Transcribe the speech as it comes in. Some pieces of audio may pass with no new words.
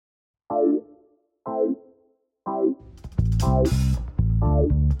You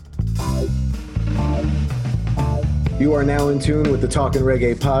are now in tune with the Talkin'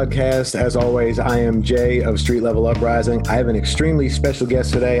 Reggae podcast. As always, I am Jay of Street Level Uprising. I have an extremely special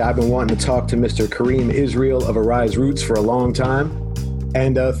guest today. I've been wanting to talk to Mr. Kareem Israel of Arise Roots for a long time.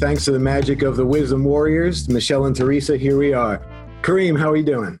 And thanks to the magic of the Wisdom Warriors, Michelle and Teresa, here we are. Kareem, how are you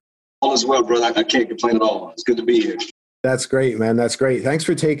doing? All is well, brother. I can't complain at all. It's good to be here. That's great, man. That's great. Thanks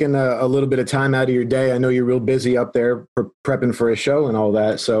for taking a little bit of time out of your day. I know you're real busy up there prepping for a show and all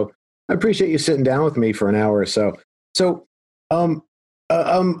that. So I appreciate you sitting down with me for an hour or so. So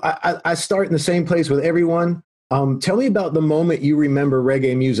I start in the same place with everyone. Tell me about the moment you remember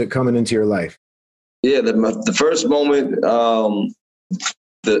reggae music coming into your life. Yeah, the first moment, the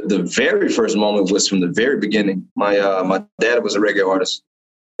very first moment was from the very beginning. My dad was a reggae artist,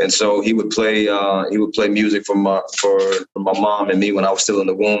 and so he would play music for my mom and me when I was still in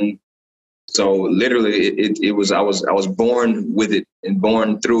the womb. So literally, it was I was born with it and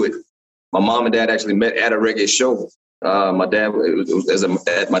born through it. My mom and dad actually met at a reggae show. My dad was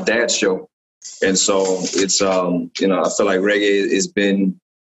at my dad's show, and so it's I feel like reggae has been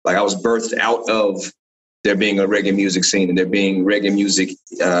like I was birthed out of there being a reggae music scene and there being reggae music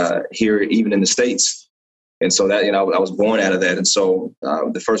here, even in the States, and so that I was born out of that, and so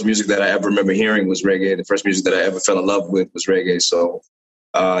the first music that I ever remember hearing was reggae. The first music that I ever fell in love with was reggae. So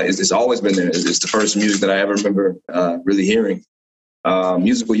it's always been there. It's the first music that I ever remember really hearing.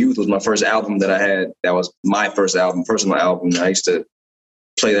 Musical Youth was my first album that I had. That was my first album, personal album. I used to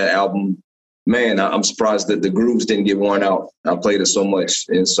play that album. Man, I'm surprised that the grooves didn't get worn out. I played it so much.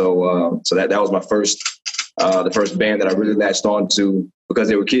 And so that was my first, the first band that I really latched on to because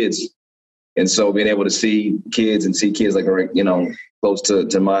they were kids. And so being able to see kids like, close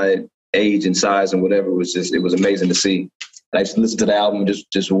to my age and size and whatever it was amazing to see. And I used to listen to the album and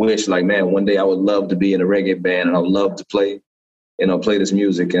just wish like, man, one day I would love to be in a reggae band and I would love to play this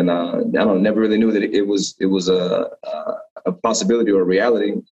music. And never really knew that it was a possibility or a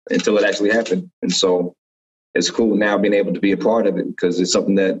reality until it actually happened. And so it's cool now being able to be a part of it because it's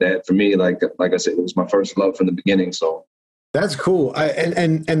something that for me, like I said, it was my first love from the beginning. So that's cool.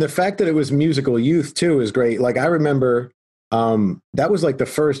 And the fact that it was Musical Youth too is great. Like I remember that was like the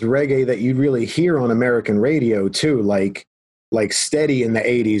first reggae that you'd really hear on American radio too, like steady in the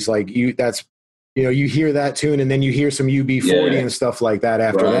 80s. Like you hear that tune and then you hear some UB40 and stuff like that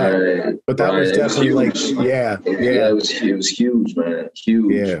after that. But that was definitely like, it was huge, man.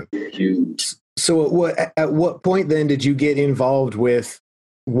 Huge. So at what point then did you get involved with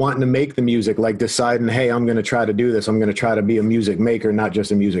wanting to make the music, like deciding, hey, I'm going to try to do this. I'm going to try to be a music maker, not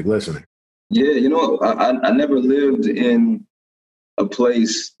just a music listener. Yeah. I never lived in a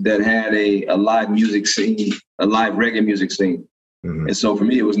place that had a live music scene, a live reggae music scene. Mm-hmm. And so for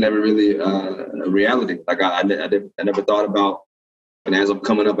me, it was never really a reality. Like I never thought about, and as I'm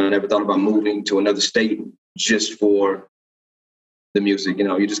coming up, I never thought about moving to another state just for the music.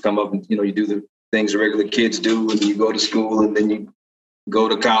 You just come up and, you do the things regular kids do, and you go to school and then you go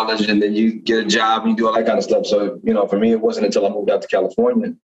to college and then you get a job and you do all that kind of stuff. So, for me, it wasn't until I moved out to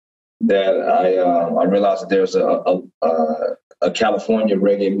California that I realized that there's a California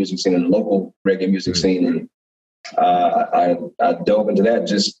reggae music scene and a local reggae music scene. And I dove into that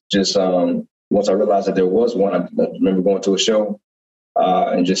just once I realized that there was one. I remember going to a show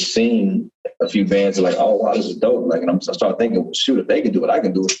and just seeing a few bands like, oh wow, this is dope. Like, and I started thinking, well, shoot, if they can do it, I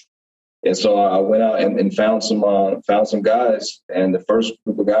can do it. And so I went out and found some guys, and the first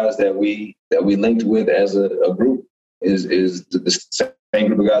group of guys that we linked with as a group is the same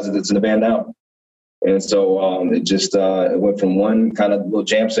group of guys that's in the band now. And so it went from one kind of little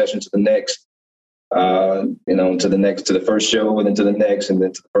jam session to the next. To the first show, and then to the next, and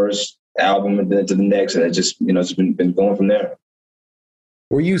then to the first album, and then to the next, and it just, it's been going from there.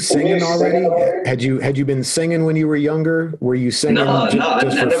 Were you singing already? Had you been singing when you were younger? Were you singing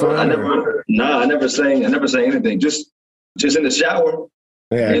just for fun? I never sang. I never sang anything. Just in the shower.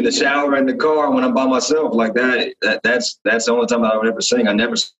 Yeah. In the shower, in the car, when I'm by myself, like that. That's the only time I would ever sing. I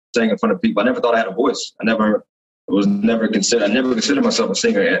never sang in front of people. I never thought I had a voice. I never considered myself a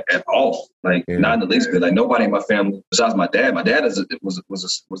singer at all. Like not in the least bit. Like nobody in my family besides my dad. My dad was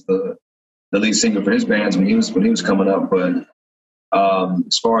the lead singer for his bands when he was coming up. But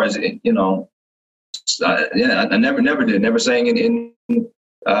as far as I never did. Never sang in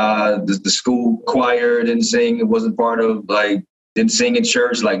the school choir. Didn't sing. It wasn't part of didn't sing in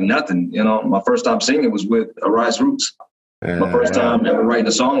church. Like nothing. My first time singing was with Arise Roots. My first time ever writing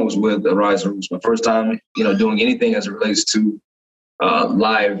a song was with Arise Roots. My first time, doing anything as it relates to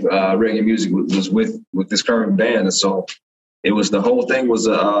live reggae music was with this current band. And so it was, the whole thing was,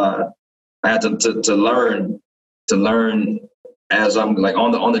 I had to learn to learn as I'm like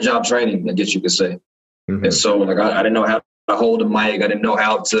on the job training, I guess you could say. Mm-hmm. And so like I didn't know how to hold a mic. I didn't know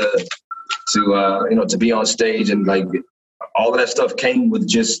how to be on stage, and like all of that stuff came with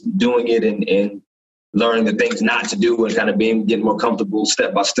just doing it and learning the things not to do and kind of getting more comfortable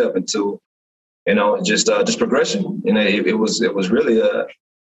step by step until, just progression. It was really a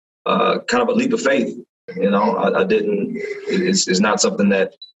kind of a leap of faith. I didn't. It's not something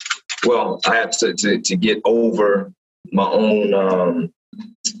that. Well, I had to get over my own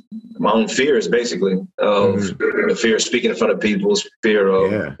fears, basically, of the fear of speaking in front of people, fear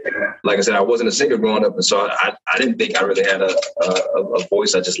of, like I said, I wasn't a singer growing up, and so I didn't think I really had a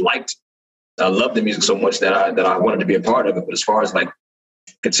voice. I loved the music so much that I wanted to be a part of it. But as far as like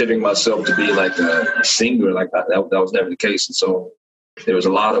considering myself to be like a singer, like that was never the case. And so there was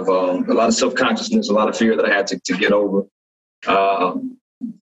a lot of self-consciousness, a lot of fear that I had to get over.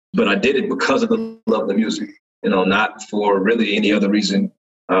 But I did it because of the love of the music, not for really any other reason,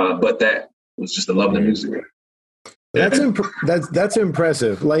 but that was just the love of the music. That's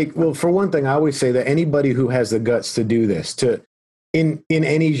impressive. Like, well, for one thing, I always say that anybody who has the guts to do this, in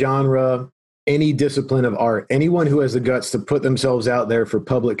any genre, any discipline of art, anyone who has the guts to put themselves out there for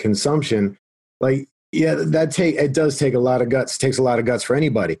public consumption, like, yeah, it does take a lot of guts. It takes a lot of guts for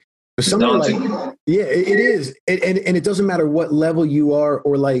anybody. But somebody it is. And it doesn't matter what level you are,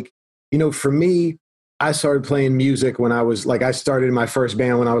 or like, for me, I started playing music when I was like, I started my first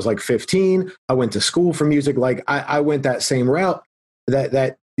band when I was like 15. I went to school for music. Like I went that same route,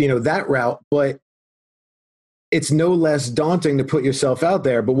 that route, but it's no less daunting to put yourself out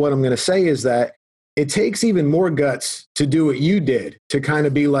there. But what I'm going to say is that it takes even more guts to do what you did, to kind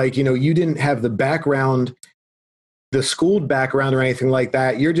of be like, you didn't have the background, the schooled background or anything like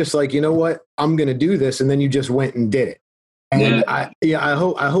that. You're just like, you know what, I'm going to do this. And then you just went and did it. And I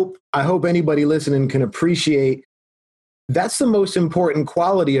hope anybody listening can appreciate that's the most important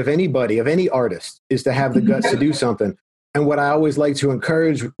quality of anybody, of any artist, is to have the guts to do something. And what I always like to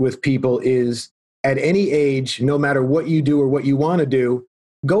encourage with people is, at any age, no matter what you do or what you want to do,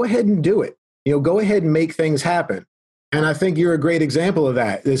 go ahead and do it. Go ahead and make things happen. And I think you're a great example of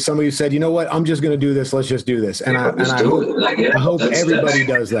that. There's somebody who said, you know what, I'm just going to do this. Let's just do this. And I hope everybody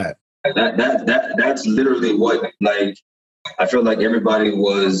does that. That's literally what, like, I feel like everybody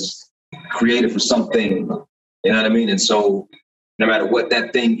was created for something, you know what I mean? And so no matter what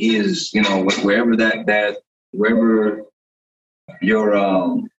that thing is, wherever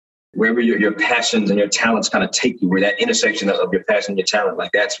your passions and your talents kind of take you, where that intersection of your passion and your talent,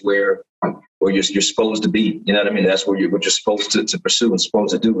 like that's where you're supposed to be. You know what I mean? That's what you're supposed to pursue and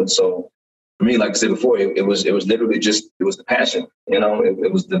supposed to do. And so for me, like I said before, it was literally just, it was the passion.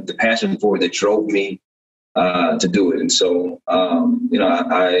 It was the passion for it that drove me to do it. And so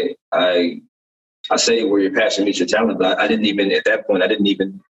I say where your passion meets your talent, but I didn't even, at that point, I didn't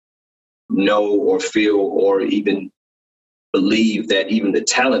even know or feel or even believe that even the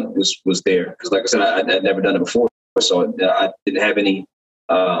talent was there. Because like I said, I'd never done it before. So I didn't have any,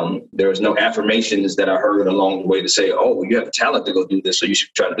 there was no affirmations that I heard along the way to say, oh, you have a talent to go do this, so you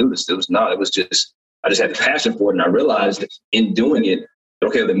should try to do this. It was just, I just had the passion for it. And I realized in doing it,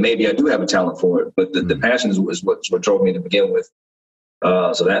 okay, then maybe I do have a talent for it. But the passion is what drove me to begin with.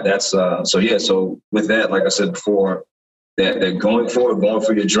 So with that, like I said before, that going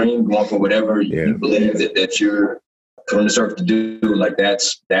for your dream, going for whatever you believe that you're on this earth to do, like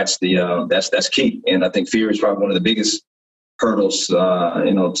that's key. And I think fear is probably one of the biggest hurdles,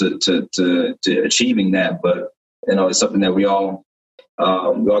 to achieving that. But it's something that we all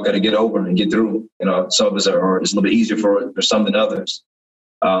got to get over and get through. Some of us are, it's a little bit easier for some than others.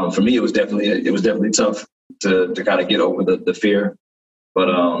 For me, it was definitely tough to kind of get over the fear.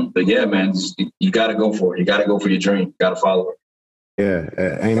 But yeah, man, you got to go for it. You got to go for your dream. You got to follow it. Yeah,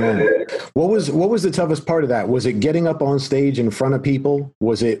 amen. What was the toughest part of that? Was it getting up on stage in front of people?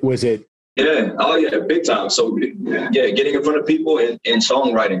 Was it? Yeah. Oh yeah, big time. So yeah, getting in front of people and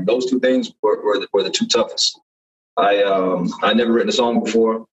songwriting. Those two things were the two toughest. I never written a song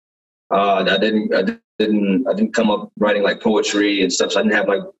before. I didn't come up writing like poetry and stuff. So I didn't have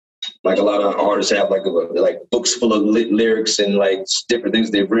like a lot of artists have like books full of lyrics and like different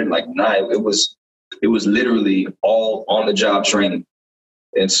things they've written. Like, nah, it was literally all on the job training.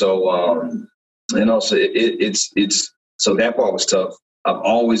 And so, so it's so that part was tough. I've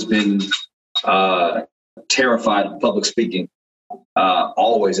always been terrified of public speaking,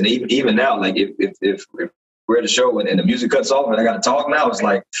 always. And even now, like if we're at a show and the music cuts off and I got to talk now, it's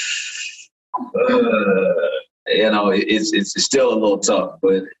like, it's still a little tough,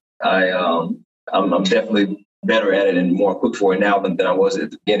 but I'm definitely better at it and more quick for it now than I was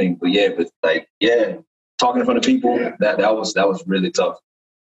at the beginning. But talking in front of people, that was really tough.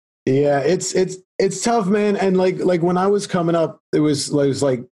 Yeah, it's tough, man. And like when I was coming up, it was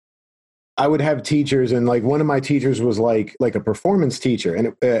like I would have teachers, and like one of my teachers was like a performance teacher,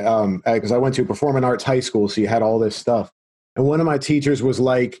 and because I went to a performing arts high school, so you had all this stuff. And one of my teachers was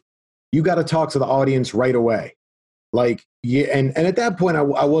like, "You got to talk to the audience right away." Like, yeah, and at that point, I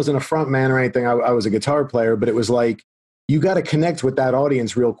wasn't a front man or anything. I was a guitar player, but it was like, you got to connect with that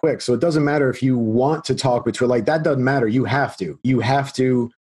audience real quick. So it doesn't matter if you want to talk, but like that doesn't matter. You have to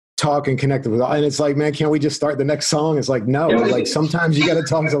talk and connect with. And it's like, man, can't we just start the next song? It's like, no. Like sometimes you got to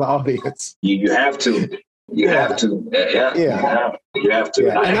talk to the audience. You have to. You have to. Yeah. You have to.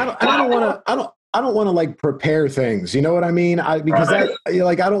 Yeah. And I don't want to like prepare things. You know what I mean? Because I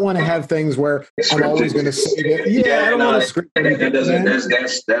don't want to have things where I'm always going to say it. Yeah, I don't want to script anything. That's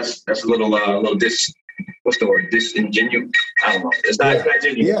a little what's the word? Disingenuous. I don't know. It's not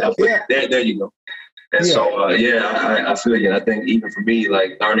genuine. Yeah. There you go. And so I feel you. I think even for me,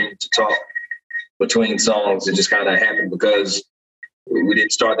 like learning to talk between songs, it just kind of happened because we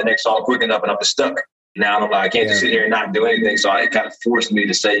didn't start the next song quick enough, and I'm just stuck. Now I'm like, I can't just sit here and not do anything. So it kind of forced me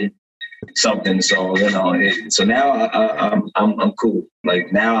to say something. So so now I'm cool.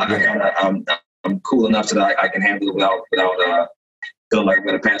 Like now I'm cool enough so that I can handle it without feeling like I'm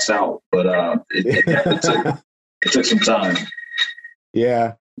gonna pass out. But it took some time.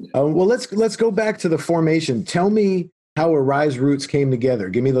 Yeah. Well, let's go back to the formation. Tell me how Arise Roots came together.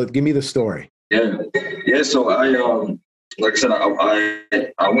 Give me the story. Yeah. So I like I said,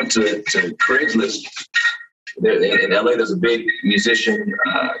 I went to Craigslist. In LA, there's a big musician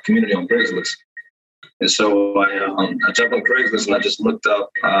community on Craigslist, and so I jumped on Craigslist and I just looked up.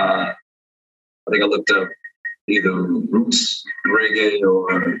 I think I looked up either roots reggae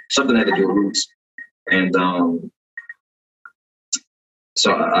or something that had to do with roots, and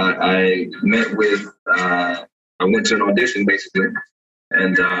so I met with. I went to an audition basically,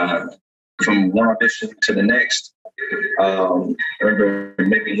 and from one audition to the next, I remember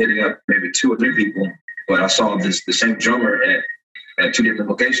maybe hitting up maybe 2 or 3 people. But I saw the same drummer at 2 different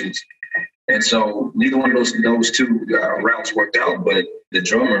locations. And so neither one of those 2 routes worked out, but the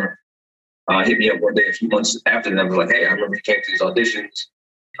drummer hit me up one day a few months after that. I was like, hey, I remember you came to these auditions.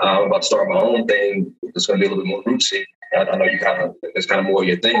 I'm about to start my own thing. It's going to be a little bit more rootsy. I know it's kind of more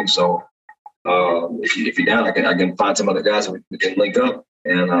your thing. So if you're down, I can find some other guys and we can link up.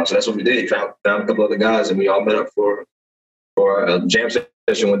 And so that's what we did. Found a couple other guys and we all met up for a jam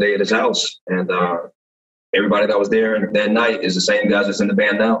session one day at his house. And everybody that was there that night is the same guys that's in the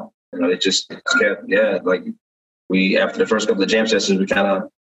band now. It just kept, like after the first couple of jam sessions, we kind of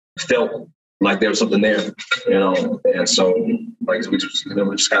felt like there was something there, and so like we just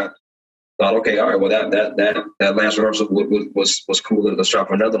kind of thought, okay, all right, well that last rehearsal was cool. Let's try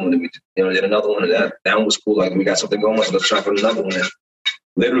for another one. And we did another one, and that one was cool. Like we got something going, so let's try for another one. And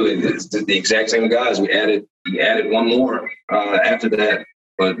literally, it's the exact same guys. We added one more after that,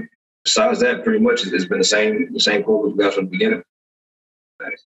 but besides that, pretty much it's been the same core we got from the beginning.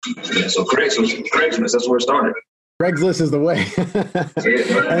 Yeah, so Craigslist, that's where it started. Craigslist is the way.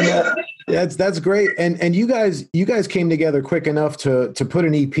 And, that's great. And you guys came together quick enough to put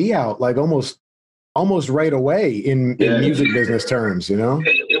an EP out, like almost right away in music business terms, It was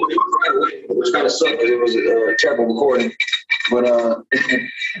right away. It was kind of sucked because it was a terrible recording, but I don't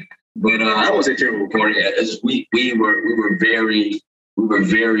want to say terrible recording. We were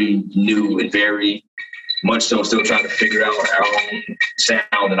very new and very much so still trying to figure out our own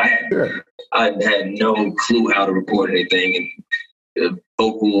sound. And I had no clue how to record anything, and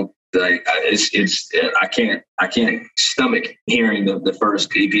vocal, like I can't stomach hearing the first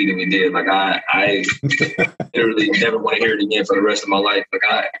EP that we did. Like I literally never want to hear it again for the rest of my life. Like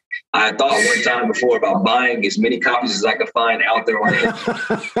I thought one time before about buying as many copies as I could find out there on it.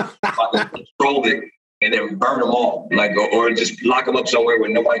 I could control it and then burn them all, like, or just lock them up somewhere where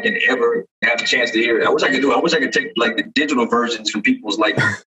nobody can ever have a chance to hear it. I wish I could take like the digital versions from people's, like,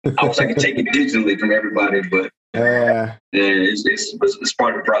 I wish I could take it digitally from everybody, but it's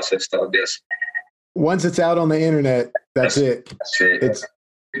part of the process, though, I guess. Once it's out on the internet, that's it. That's it.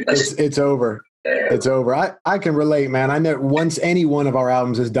 It's over. It's over. I can relate, man. I know once any one of our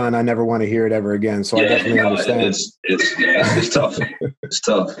albums is done, I never want to hear it ever again. So I definitely understand. It's tough. It's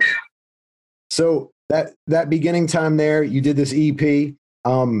tough. So that beginning time there, you did this EP.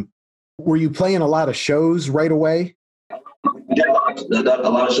 Were you playing a lot of shows right away? We did a lot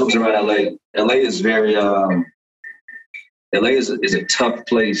of shows around LA. LA is very LA is a tough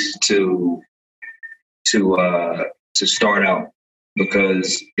place to start out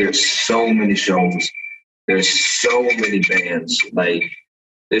because there's so many shows, there's so many bands. Like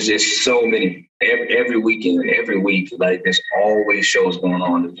There's just so many every weekend, every week. Like there's always shows going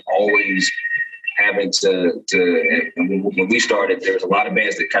on. There's always having to. And when we started, there was a lot of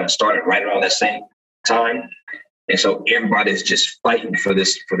bands that kind of started right around that same time, and so everybody's just fighting for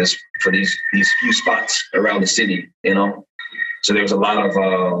these few spots around the city. You know, so there's a lot of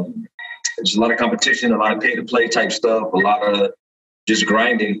competition, a lot of pay to play type stuff, a lot of just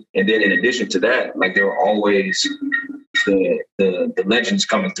grinding, and then in addition to that, like there were always the legends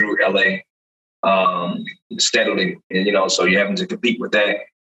coming through LA steadily, and you know, so you're having to compete with that.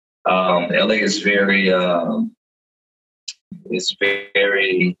 LA is very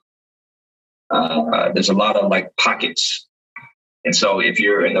there's a lot of like pockets, and so if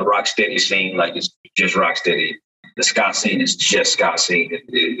you're in the rock steady scene, like it's just rock steady. The ska scene is just ska scene.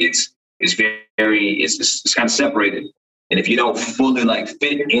 It's kind of separated. And if you don't fully like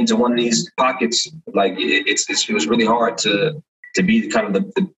fit into one of these pockets, like it was really hard to be kind of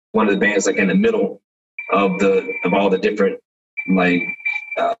the one of the bands like in the middle of all the different like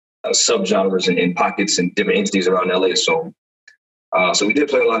subgenres and pockets and different entities around LA. So we did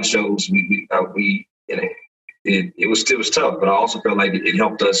play a lot of shows. It was tough, but I also felt like it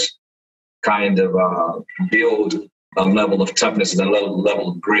helped us kind of build a level of toughness and a level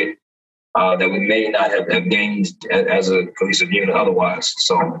of grit that we may not have gained as a cohesive unit otherwise.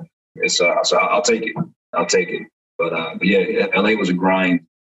 So so I'll take it. But yeah, LA was a grind.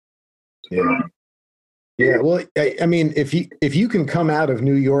 Yeah. Yeah. Well, I mean, if you can come out of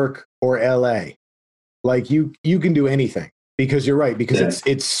New York or LA, like you can do anything, because you're right, because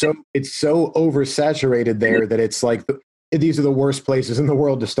it's so oversaturated there that it's like these are the worst places in the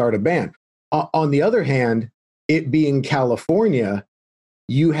world to start a band. On the other hand, it being California,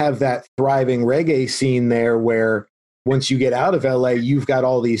 you have that thriving reggae scene there where once you get out of LA, you've got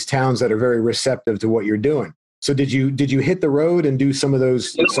all these towns that are very receptive to what you're doing. So did you hit the road and do some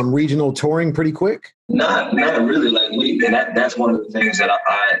some regional touring pretty quick? Not really. Like that's one of the things that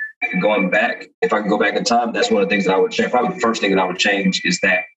I going back, if I could go back in time, that's one of the things that I would change. Probably the first thing that I would change is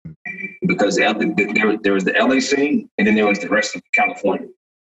that, because there was the LA scene and then there was the rest of California.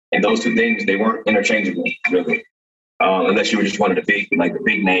 And those two things, they weren't interchangeable, really. Unless you were just one of the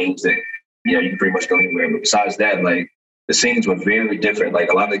big names that, you know, you can pretty much go anywhere. But besides that, like the scenes were very different. Like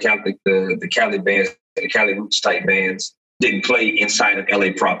a lot of the Cali bands, the Cali roots type bands didn't play inside of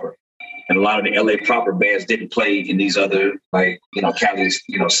LA proper. And a lot of the LA proper bands didn't play in these other, like, you know, Cali's,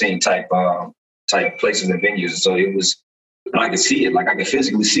 you know, scene type places and venues. So it was, I could see it, like I could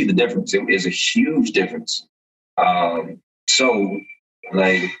physically see the difference. It is a huge difference. So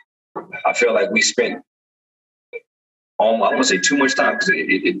like, I feel like we spent I won't say too much time, because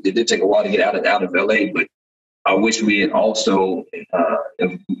it did take a while to get out of LA, but I wish we had also,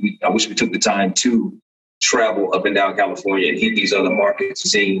 I wish we took the time to travel up and down California and hit these other markets,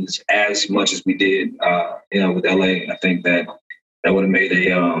 scenes as much as we did, you know, with LA. I think that would have made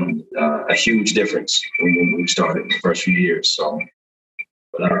a huge difference when we started the first few years. So,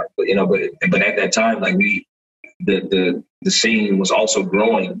 but at that time, like the scene was also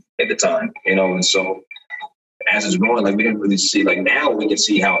growing at the time, you know, and so as it's growing, like we didn't really see, like now we can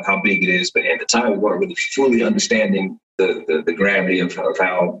see how big it is, but at the time we weren't really fully understanding the gravity of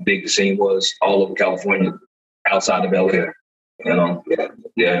how big the scene was all over California, outside of LA. You know,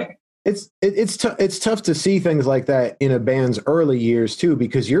 yeah. It's tough to see things like that in a band's early years too,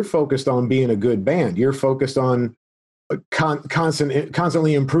 because you're focused on being a good band. You're focused on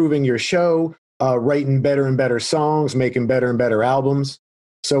constantly improving your show, writing better and better songs, making better and better albums.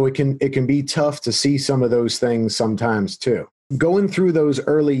 So it can be tough to see some of those things sometimes too. Going through those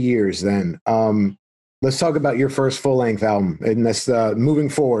early years, then let's talk about your first full-length album, and that's Moving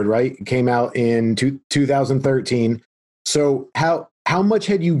Forward, right? It came out in 2013. So how much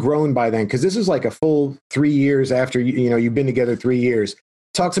had you grown by then? Because this is like a full 3 years after you've been together 3 years.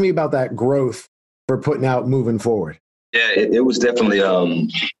 Talk to me about that growth for putting out Moving Forward. Yeah, it was definitely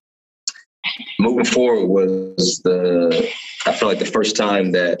Moving Forward was I feel like the first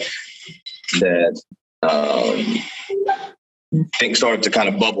time that things started to kind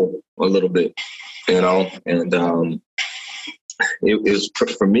of bubble a little bit, you know, and it was,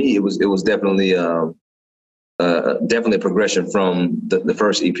 for me, it was definitely definitely a progression from the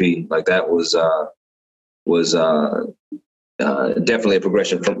first EP. Like that was definitely a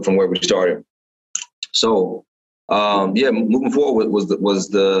progression from where we started. So Moving Forward was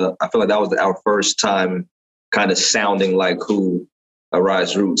I feel like that was our first time kind of sounding like who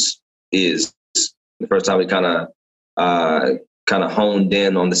Arise Roots is. The first time we kind of honed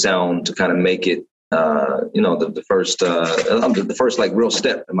in on the sound to kind of make it, the first like real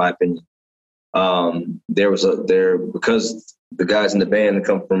step, in my opinion. Because the guys in the band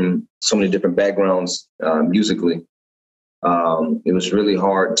come from so many different backgrounds musically. It was really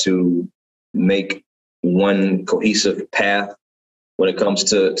hard to make one cohesive path when it comes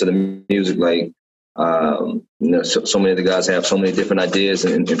to the music. Like, so many of the guys have so many different ideas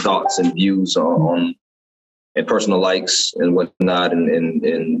and thoughts and views on and personal likes and whatnot,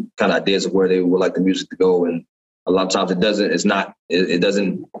 and kind of ideas of where they would like the music to go. And a lot of times it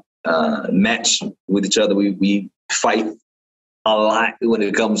doesn't match with each other. We fight a lot when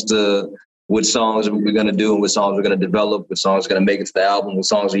it comes to what songs we're going to do and what songs we're going to develop, what songs are going to make it to the album, what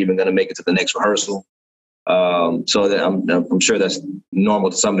songs are even going to make it to the next rehearsal. So that I'm sure that's normal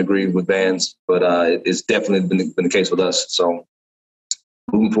to some degree with bands, but it's definitely been the case with us. So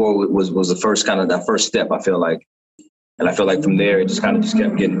moving forward was the first kind of that first step, I feel like. And I feel like from there, it just kept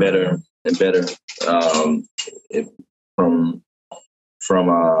getting better and better.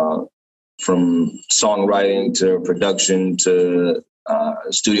 From songwriting to production to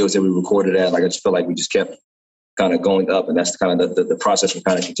studios that we recorded at, like I just feel like we just kept kind of going up, and that's kind of the process we're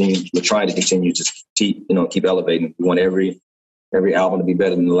trying to continue to keep elevating. We want every album to be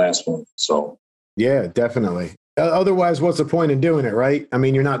better than the last one. So yeah, definitely. Otherwise, what's the point in doing it, right? I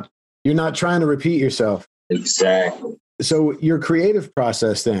mean, you're not trying to repeat yourself. Exactly. So your creative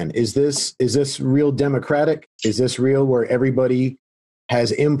process then, is this real democratic? Is this real where everybody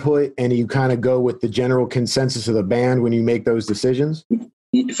has input and you kind of go with the general consensus of the band when you make those decisions?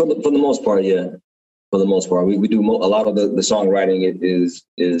 For the most part, yeah. For the most part, we do a lot of the songwriting. It is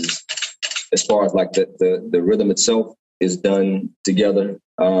as far as like the rhythm itself is done together.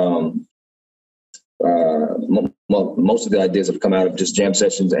 Most of the ideas have come out of just jam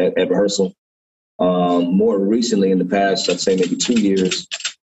sessions at rehearsal. More recently, in the past, I'd say maybe 2 years,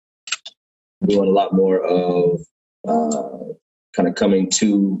 doing a lot more of kind of coming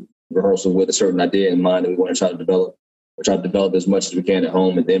to rehearsal with a certain idea in mind that we want to try to develop. We try to develop as much as we can at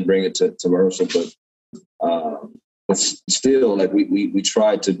home and then bring it to rehearsal. But still, like we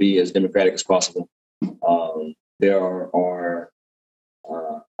try to be as democratic as possible. There are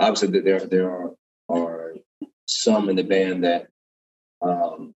obviously there are some in the band that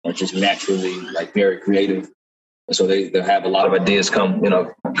are just naturally like very creative, and so they have a lot of ideas come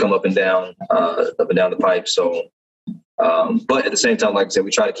up and down the pipe. So, but at the same time, like I said,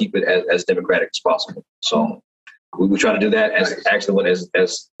 we try to keep it as democratic as possible. So we try to do that as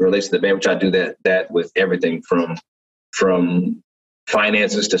relates to the band. We try to do that with everything from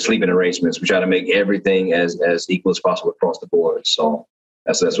finances to sleeping arrangements. We try to make everything as equal as possible across the board. So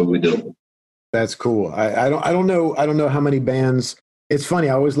that's what we do. That's cool. I don't know how many bands. It's funny.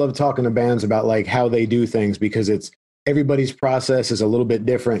 I always love talking to bands about like how they do things because everybody's process is a little bit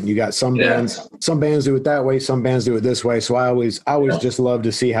different. You got some bands do it that way, some bands do it this way. So I always just love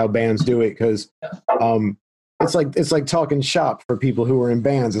to see how bands do it because it's like talking shop for people who are in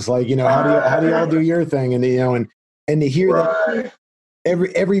bands. It's like, how do y'all do your thing? And and to hear that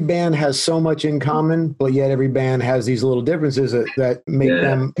every band has so much in common, but yet every band has these little differences that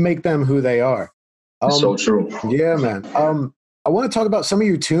make them who they are. So true. Yeah, man. I want to talk about some of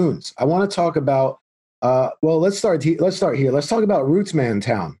your tunes. I want to talk about let's start here. Let's talk about Rootsman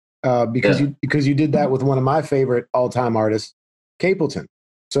Town because you did that with one of my favorite all-time artists, Capleton.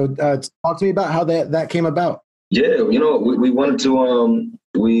 So talk to me about how that came about. Yeah, we wanted to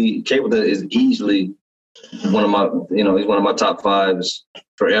Capleton is easily one of my he's one of my top fives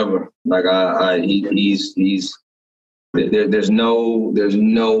forever. Like he's there's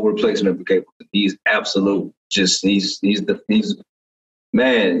no replacement for Capleton. He's absolute. Just he's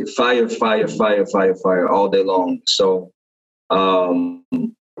man, fire all day long. So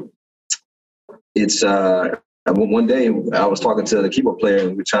it's one day I was talking to the keyboard player and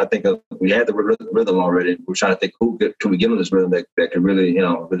we were trying to think of, we had the rhythm already. We were trying to think can we give him this rhythm that could really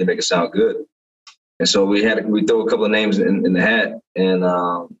really make it sound good. And so we threw a couple of names in the hat, and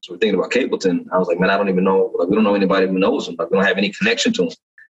so we're thinking about Capleton. I was like, man, I don't even know. Like, we don't know anybody who knows him. Like, we don't have any connection to him.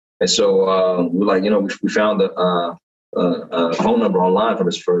 And so we're like, we found a phone number online from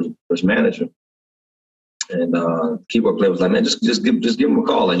his first manager, and the keyboard player was like, man, just give him a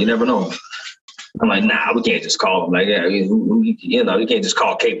call. Like, you never know. I'm like, nah, we can't just call him. Like, yeah, you can't just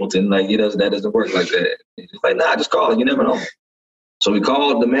call Capleton. Like, that doesn't work like that. He's like, nah, just call him. You never know. So we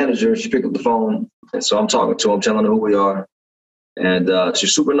called the manager. She picked up the phone. And so I'm talking to him, telling her who we are. And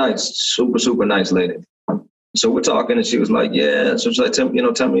she's super nice, super nice lady. So we're talking, and she was like, yeah. So she's like, tell me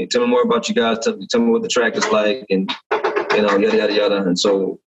more about you guys. Tell me what the track is like, and, yada, yada. And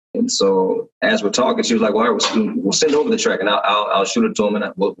so as we're talking, she was like, well, all right, we'll send over the track, and I'll shoot it to him,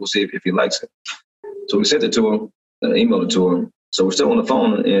 and we'll see if he likes it. So we sent it to him, emailed it to him. So we're still on the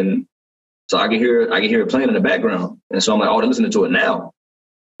phone, and So I can hear it playing in the background. And so I'm like, oh, they're listening to it now.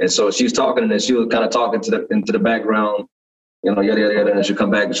 And so she's talking, and then she was kind of talking into the background, you know, yada, yada, yada. And she'll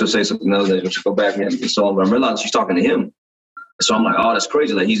come back and she'll say something else, and she'll go back. And so I'm realizing she's talking to him. So I'm like, oh, that's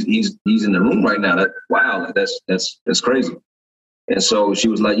crazy. Like he's in the room right now. Wow, like that's crazy. And so she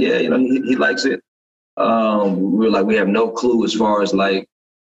was like, yeah, you know, he likes it. We were like, we have no clue as far as like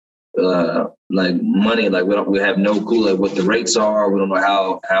money. Like we have no clue like what the rates are. We don't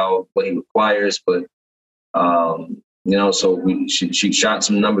know how what he requires, but you know, so she shot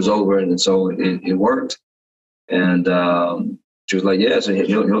some numbers over, and so it worked. And she was like, yeah, so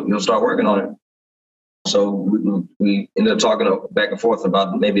he'll start working on it. So we ended up talking back and forth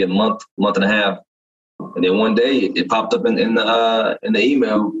about maybe a month and a half. And then one day it popped up in the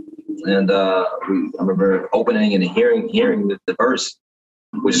email, and I remember opening and hearing the verse,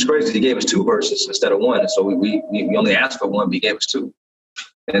 which is crazy. He gave us 2 verses instead of 1. And so we only asked for 1, but he gave us 2.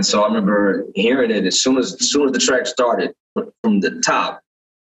 And so I remember hearing it as soon as the track started from the top.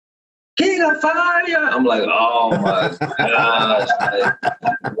 King of Fire! I'm like, oh my gosh, like,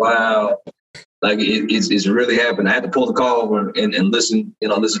 wow. Like it's really happened. I had to pull the car over and listen to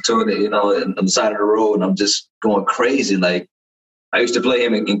it, you know, on the side of the road, and I'm just going crazy. Like I used to play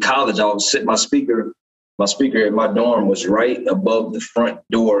him in college. I would sit my speaker at my dorm was right above the front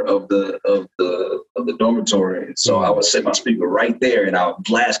door of the dormitory. And so I would set my speaker right there, and I would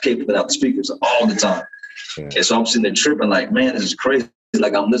blast Capleton out the speakers all the time. Yeah. And so I'm sitting there tripping, like, man, this is crazy.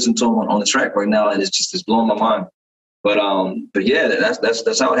 Like I'm listening to him on the track right now, and it's blowing my mind. But yeah,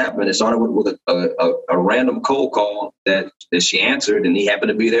 that's how it happened. It started with a random cold call that she answered, and he happened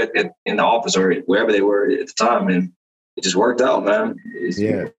to be there in the office or wherever they were at the time, and it just worked out, man.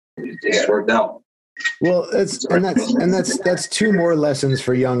 It just worked out. Well, that's 2 more lessons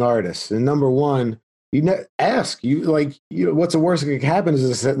for young artists. And number 1, ask what's the worst that could happen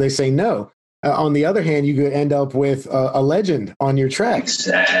is they say no. On the other hand, you could end up with a legend on your track.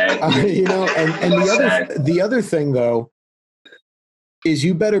 Exactly. You know, and the other thing though is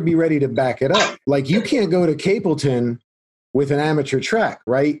you better be ready to back it up. Like you can't go to Capleton with an amateur track,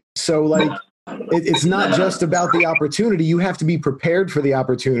 right? So like it's not just about the opportunity. You have to be prepared for the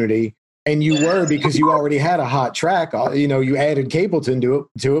opportunity. And you were, because you already had a hot track. You know, you added Capleton to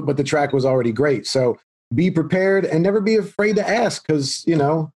it, but the track was already great. So be prepared and never be afraid to ask, because, you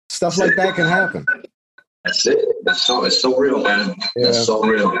know, stuff like that can happen. That's it. It's so real, man. Yeah. That's so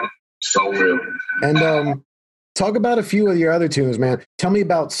real. So real. And talk about a few of your other tunes, man. Tell me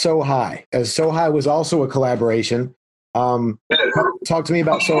about So High, as So High was also a collaboration. Talk to me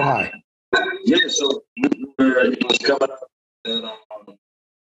about So High. Yeah, so it was coming up, and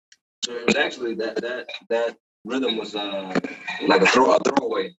so it was actually that rhythm was like a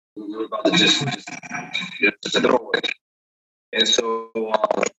throwaway. We were about to just a throwaway. And so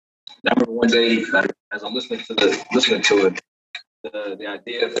I remember one day, like, as I'm listening to it, the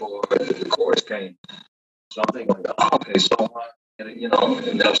idea for the chorus came. So I'm thinking, like, oh, okay, so you know,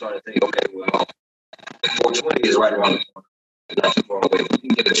 and then I started thinking, okay, well, 420 is right around the corner. It's not too far away. We can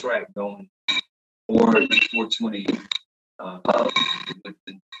get a track going for 420 with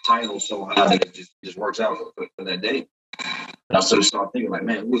the title So High that it just works out for that day. And I sort of started thinking, like,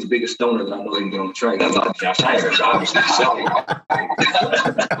 man, who was the biggest stoner that I know that can get on the track? I thought Josh Harris, obviously.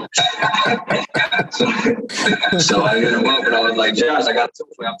 So I hit him up, and I was like, Josh, I got a tool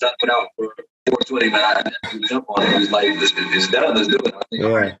for you. I'm trying to put out for 420, man. I can jump on it. He was like, it's done. Let's do it. I think,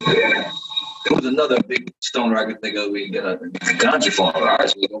 all right. Yeah. There was another big stoner I could think of. We can get a ganja farm. All right,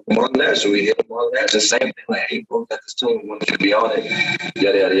 so we go for more than that. So we hit him more than that. It's the same thing. Like, hey, bro, got this tune. We want you to be on it.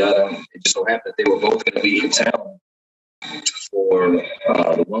 Yada, yada, yada. It just so happened that they were both going to be in town for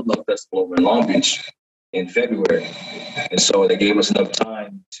the One Love Festival over in Long Beach in February. And so they gave us enough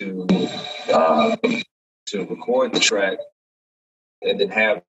time to record the track and then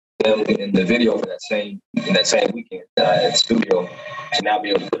have them in the video for that same weekend at the studio to now be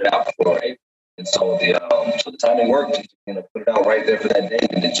able to put it out for April. And so the timing worked, you know, put it out right there for that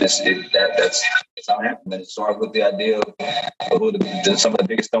date, and that's how it happened. And it started with the idea of who some of the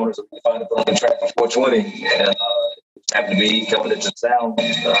biggest stoners that we find on the track for 420, and it happened to be coming into town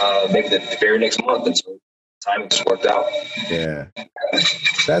maybe the very next month, and so timing just worked out. Yeah,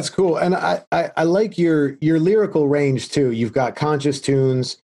 that's cool, and I like your lyrical range too. You've got conscious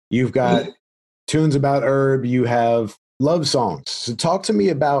tunes, you've got tunes about herb, you have love songs. So talk to me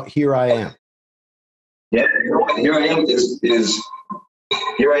about Here I Am. Yeah, Here I Am is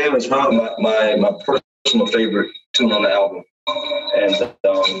probably my personal favorite tune on the album. And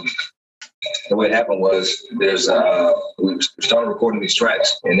the way it happened was we started recording these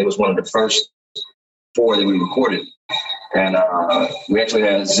tracks, and it was one of the first 4 that we recorded. And we actually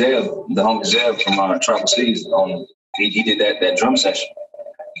had Zeb, the homie Zeb from Tribal Steez on. He did that drum session,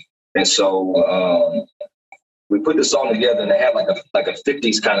 and so we put the song together, and it had like a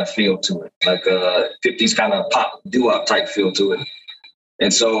 50s kind of feel to it, like a 50s kind of pop doo-wop type feel to it.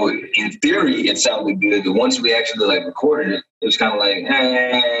 And so in theory, it sounded good, but once we actually like recorded it, it was kind of like,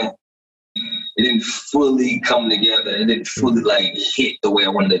 it didn't fully come together. It didn't fully like hit the way I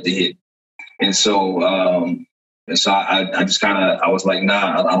wanted it to hit. And so I just kind of, I was like,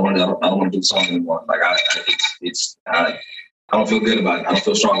 nah, I don't want to do the song anymore. Like I don't feel good about it. I don't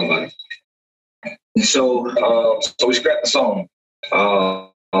feel strong about it. And so we scrapped the song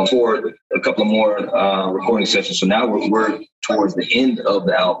for a couple of more recording sessions. So now we're towards the end of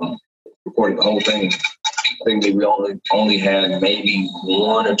the album, recording the whole thing. I think we only had maybe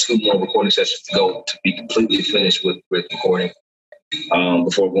 1 or 2 more recording sessions to go to be completely finished with recording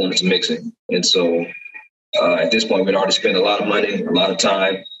before going into mixing. And so at this point, we'd already spent a lot of money, a lot of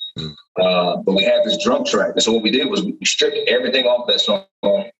time, but we had this drum track. And so what we did was we stripped everything off that song,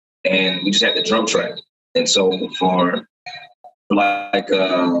 and we just had the drum track. And so for like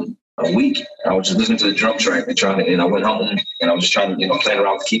a week, I was just listening to the drum track and I went home and I was just trying to, playing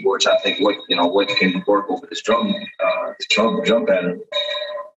around with the keyboard, trying to think what can work over this drum pattern.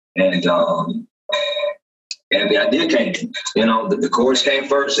 And the idea came, the chorus came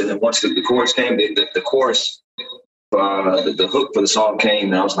first, and then once the chorus came, the chorus, the hook for the song came,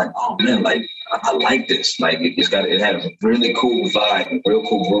 and I was like, oh man, like I like this. Like it had a really cool vibe, a real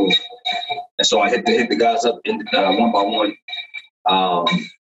cool groove. And so I hit the guys up one by one.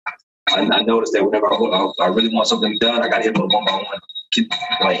 I noticed that whenever I really want something done, I got to hit them one by one.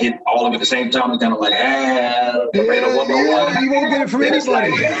 Like hit all of it at the same time. It's kind of like, one by one. You won't get it from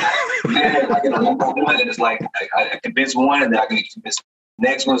anybody. I get a one by one, and it's like I convince one, and then I can convince the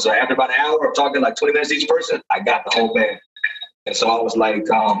next one. So after about an hour, I'm talking like 20 minutes each person, I got the whole band. And so I was like,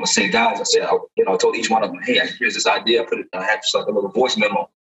 I said, guys, I told each one of them, hey, here's this idea. I had just like a little voice memo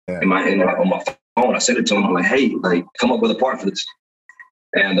on my phone. I sent it to them. I'm like, hey, like come up with a part for this.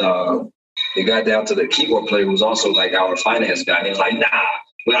 And it got down to the keyboard player, who was also like our finance guy. And he was like, nah,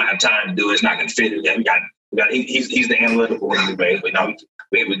 we don't have time to do it. It's not going to fit. He's the analytical one.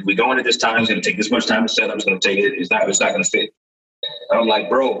 We going at this time. It's going to take this much time to set up. It's going to take it. It's not going to fit. And I'm like,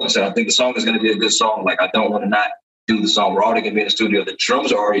 bro, I said, I think the song is going to be a good song. Like, I don't want to not do the song. We're already going to be in the studio. The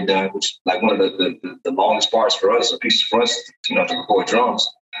drums are already done, which like one of the longest parts for us, a piece for us, to record drums.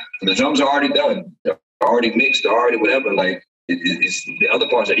 So the drums are already done. They're already mixed. They're already whatever. Like, it's the other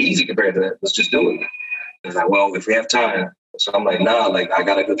parts are easy compared to that. Let's just do it. It's like, well, if we have time. So I'm like, nah, like I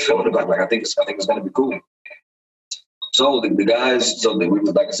got a good feeling about it. Like I think it's going to be cool. So the guys, we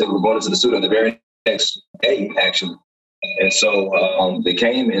was, like I said, we were going into the studio the very next day, actually. And so they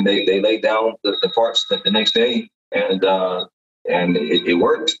came and they laid down the parts the next day, and it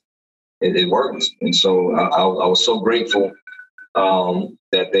worked. It worked. And so I was so grateful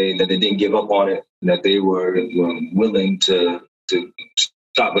that they didn't give up on it, and that they were willing to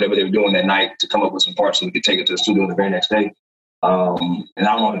stop whatever they were doing that night to come up with some parts so we could take it to the studio the very next day. And I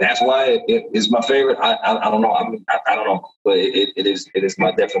don't know if that's why it is my favorite. I don't know. I don't know, but it is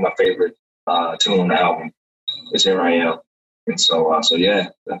definitely my favorite tune on the album. It's Here I Am. And so yeah,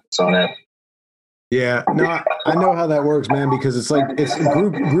 that's all that. Yeah, no, I know how that works, man, because it's like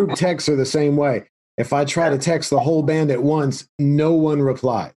group texts are the same way. If I try to text the whole band at once, no one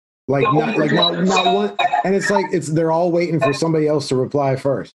replies. Not one, and it's like they're all waiting for somebody else to reply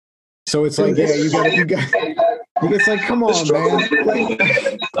first. So it's like, yeah, you got. It's like, come on, man.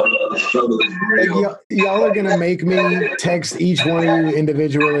 Y'all are gonna make me text each one of you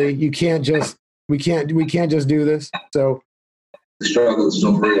individually. We can't just do this. So the struggle is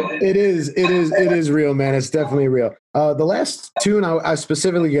so real. It is real, man. It's definitely real. The last tune I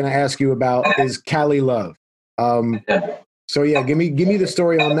specifically gonna ask you about is Cali Love. So yeah, give me the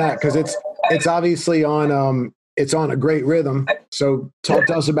story on that, because it's obviously on it's on a great rhythm. So talk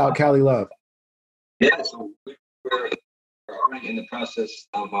to us about Cali Love. Yeah, so we're already in the process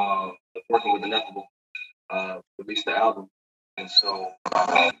of working with Ineffable to release the album, and so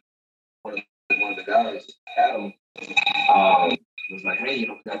one of the guys, Adam, was like, hey,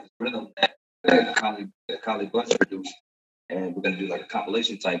 we got this rhythm that Kali Bush produced, and we're gonna do like a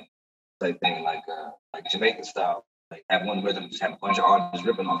compilation type thing, like Jamaican style. Like have one rhythm, just have a bunch of artists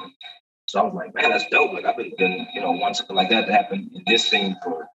ripping on it. So I was like, man, that's dope. Like I've been wanting something like that to happen in this scene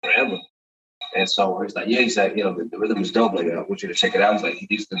forever. And so he's like, yeah, he said, the rhythm is dope. Like I want you to check it out. He's like,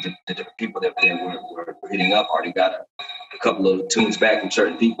 these the different people that we're hitting up already got a couple of tunes back from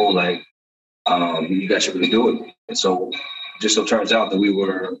certain people. Like you guys should really do it. And so just so turns out that we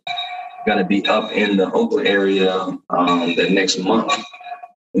were gonna be up in the Oakland area the next month,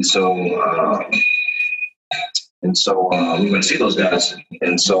 and so we went to see those guys,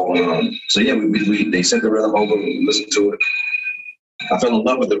 and so yeah, they sent the rhythm over, we listened to it. I fell in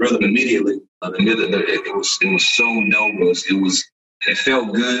love with the rhythm immediately. It was so dope. It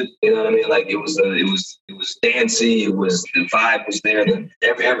felt good. You know what I mean? Like it was dancey. The vibe was there.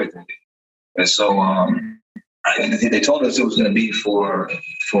 Everything. And so they told us it was going to be for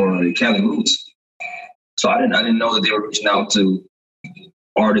Cali Roots. So I didn't know that they were reaching out to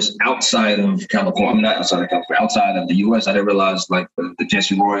artists outside of California. I mean, not outside of California, outside of the U.S. I didn't realize like the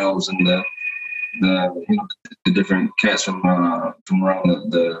Jesse Royals and the different cats from around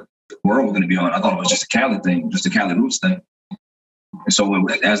the world were going to be on. I thought it was just a Cali thing, just a Cali Roots thing. And so when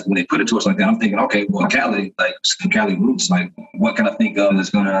they put it to us like that, I'm thinking, okay, well, Cali, like Cali Roots, like what can I think of that's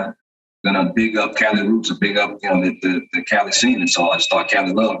gonna big up Cali Roots or big up, the Cali scene? And so I just thought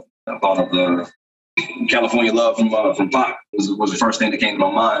Cali Love. I thought of California Love from Pac was the first thing that came to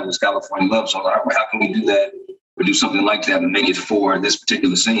my mind was California Love. So I was like, how can we do that? Or do something like that and make it for this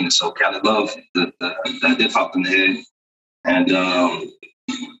particular scene? And so Cali Love, that did pop in the head, and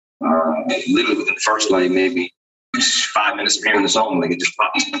literally within the first like maybe 5 minutes of hearing the song, like it just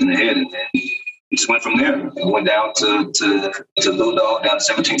popped in the head, and then we just went from there. We went down to Lil Dog down to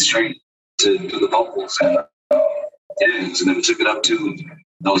 17th Street to do the vocals, and so then we took it up to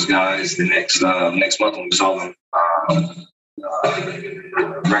those guys the next month when we saw them.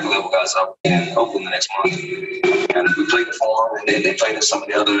 Record label guys up in Oakland the next month, and we played it for them, and they played in some of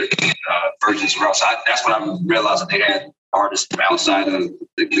the other versions around. So that's when I realized that they had artists from outside of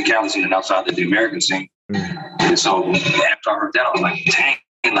the Cali scene and outside of the American scene. And so after I heard that, I was like, dang,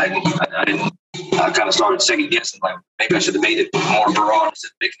 like I kind of started second guessing, like maybe I should have made it more broad instead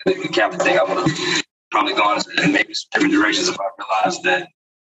of making it the Cali thing. I would have probably gone in maybe some different directions if I realized that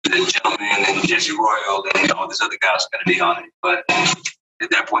the Gentleman and Jesse Royal and all these other guys are going to be on it. But at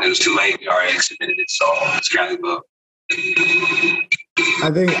that point, it was too late. We already submitted it, so it's Cali Love.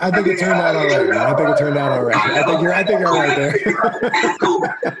 I think it turned out all right, man. I think it turned out all right. I think you're all right there.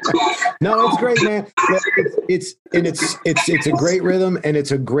 No, it's great, man. It's a great rhythm, and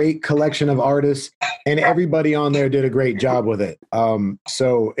it's a great collection of artists, and everybody on there did a great job with it.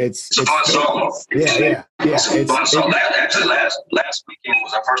 So it's a fun song. Yeah. It's a fun song. Actually, last weekend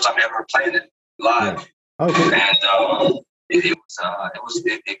was our first time ever playing it live. Yeah. Okay. And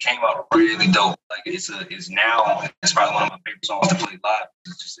it came out really dope. Like it's probably one of my favorite songs to play live.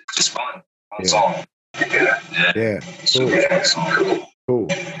 It's just fun song. Yeah. Cool.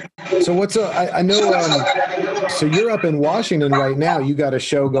 So what's I know. So you're up in Washington right now. You got a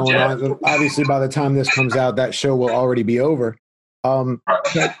show going on. Obviously, by the time this comes out, that show will already be over.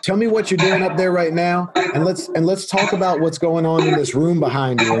 Tell me what you're doing up there right now, and let's talk about what's going on in this room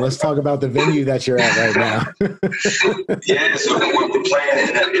behind you, and let's talk about the venue that you're at right now. Yeah, so we're playing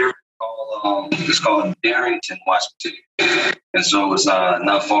in that area called Darrington, Washington, and so it's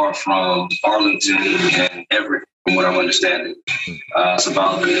not far from Arlington and Everett, from what I'm understanding. It's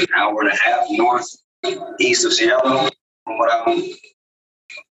about an hour and a half northeast of Seattle, from what I'm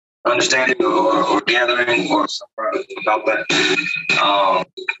understanding or gathering or something about that.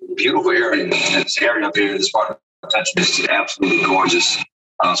 Beautiful area. This area up here, this part of the country is absolutely gorgeous.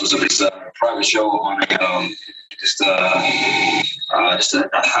 So it's a private show on just kind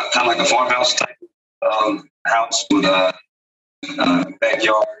of like a farmhouse type house with a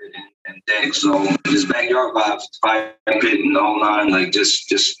backyard and deck. So just backyard vibes, fire pit and the whole nine, like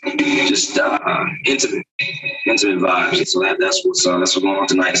just intimate vibes. And so that's what's going on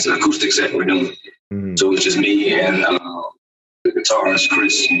tonight. It's an acoustic set we're doing. Mm-hmm. So it's just me and the guitarist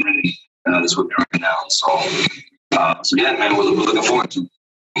Chris and Brendan that's with me right now. So yeah, man, we're looking forward to it.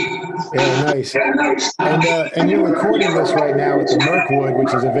 Yeah, nice. And you're recording this right now at the Mirkwood,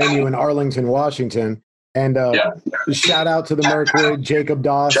 which is a venue in Arlington, Washington. And shout out to the Mirkwood, Jacob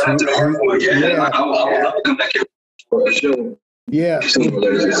Doss. Shout out to the Mirkwood. Yeah. I would love to come back here for a show. Yeah, it's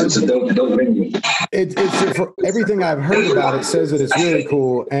a dope venue. It's for everything I've heard about it says that it's really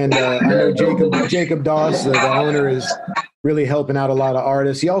cool. And I know Jacob Doss, the owner, is really helping out a lot of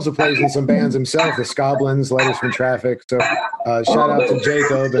artists. He also plays in some bands himself, the Scoblins, Letters from Traffic. So shout out to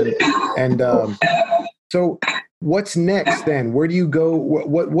Jacob. And so what's next then? Where do you go?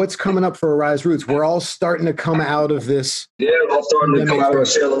 What's coming up for Arise Roots? We're all starting to come out of this. Yeah, we're all starting to come out of our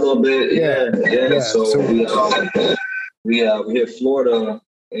shell a little bit. Yeah. So we hit Florida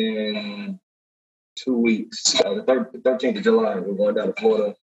in 2 weeks. The 13th of July, we're going down to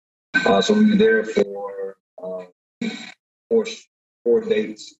Florida. So we'll be there for 4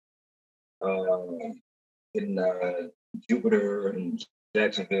 dates in Jupiter and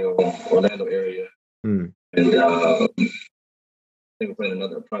Jacksonville, Orlando area. Mm. And I think we're playing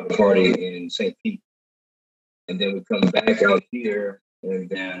another private party in St. Pete. And then we come back out here, and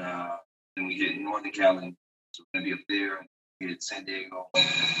then we hit Northern Cali. So we're going to be up there. We hit San Diego.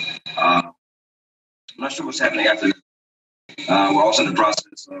 I'm not sure what's happening after that. We're also in the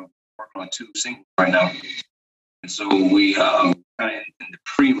process of working on 2 singles right now. And so we kind of in the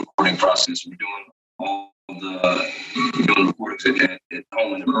pre-recording process. We're doing recordings at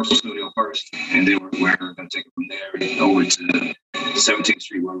home in the rehearsal studio first, and then we're going to take it from there and over to 17th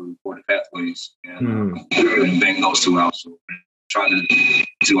Street where we recorded Pathways and bang those 2 out. So we're trying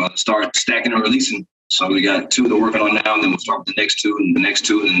to start stacking and releasing. So we got 2 that we're working on now, and then we'll start with the next 2 and the next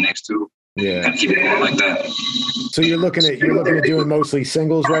 2 and the next 2. Yeah, kind of keep it going like that. So you're looking at doing mostly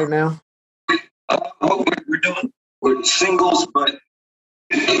singles right now. What we're singles, but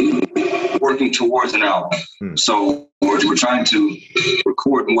working towards an album. So we're trying to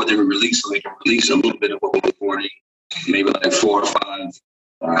record more than we release, so we can release a little bit of what we're recording, maybe like 4 or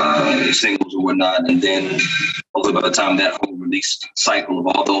 5 singles or whatnot, and then hopefully by the time that whole release cycle of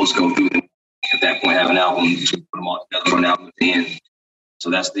all those go through, at that point have an album to put them all together for an album at the end. So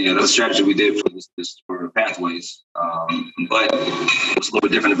that's the strategy we did for this for Pathways. But what's a little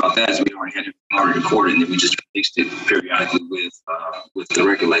bit different about that is we already had it recorded, and then we just released it periodically with the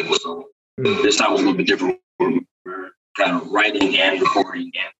record label. So this time was a little bit different. We're kind of writing and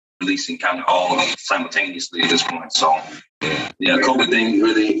recording and releasing kind of all simultaneously at this point. So yeah, COVID thing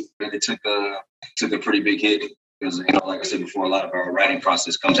really took a pretty big hit because, like I said before, a lot of our writing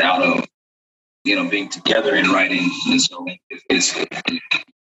process comes out of being together and writing, and so it's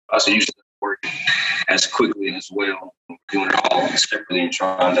also usually work as quickly and as well, doing it all separately and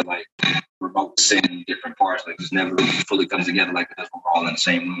trying to remote send different parts. It's never fully comes together like it does when we're all in the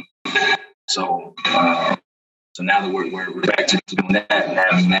same room. So now that we're back to doing that and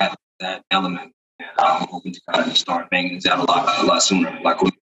having that element, and I'm hoping to kind of start banging this out a lot sooner, a lot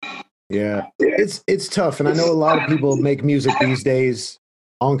quicker. Yeah, it's tough, and I know a lot of people make music these days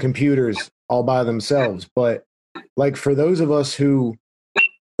on computers all by themselves, but for those of us who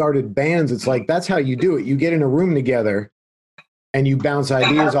started bands, it's that's how you do it. You get in a room together and you bounce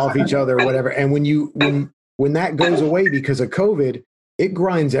ideas off each other or whatever. And when that goes away because of COVID, it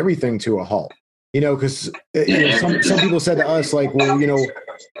grinds everything to a halt. Because some people said to us well,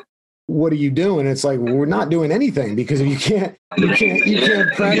 what are you doing? It's we're not doing anything because if you can't practice,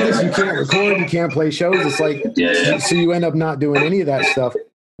 you can't record, you can't play shows. It's so you end up not doing any of that stuff.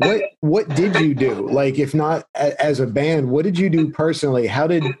 What did you do? If not as a band, what did you do personally?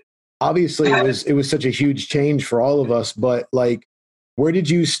 Obviously it was such a huge change for all of us, but where did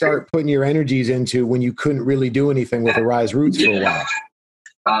you start putting your energies into when you couldn't really do anything with Arise Roots for a while?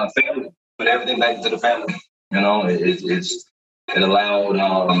 Family, put everything back to the family. It allowed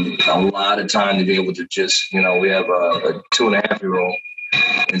a lot of time to be able to just, we have a 2.5-year-old.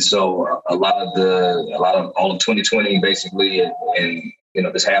 And so a lot of all of 2020 basically, and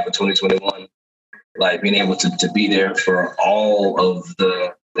this half of 2021, being able to be there for all of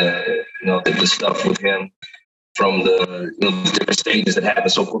the stuff with him from the different stages that happen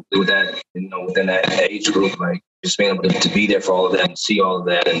so quickly with that, within that age group, just being able to be there for all of that and see all of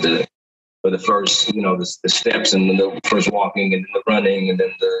that, and for the first, the steps and the first walking and the running and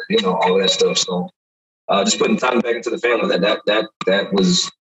then all of that stuff. So just putting time back into the family, that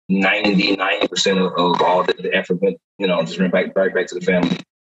was 90% of all the effort went, just went back to the family.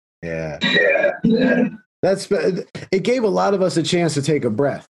 Yeah. Yeah. It gave a lot of us a chance to take a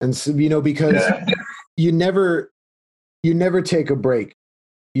breath, and because you never take a break.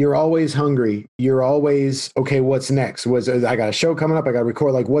 You're always hungry. You're always, okay, what's next? I got a show coming up. I got to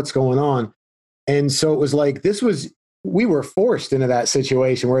record, what's going on? And so it was we were forced into that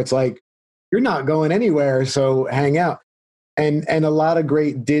situation where it's you're not going anywhere, so hang out. And a lot of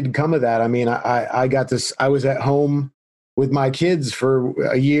great did come of that. I mean, I was at home with my kids for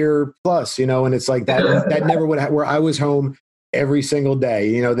a year plus, and it's that never would have, where I was home every single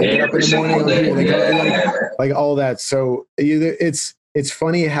day. They get up in the morning, they go, all that. So it's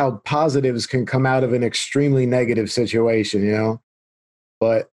funny how positives can come out of an extremely negative situation,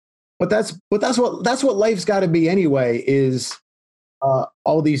 but that's what life's got to be anyway, is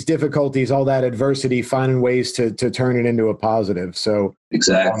all these difficulties, all that adversity, finding ways to turn it into a positive. So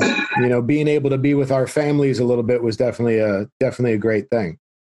exactly, being able to be with our families a little bit was definitely a great thing.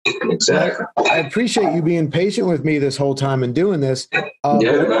 Exactly. I appreciate you being patient with me this whole time and doing this.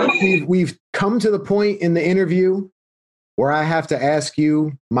 We've come to the point in the interview where I have to ask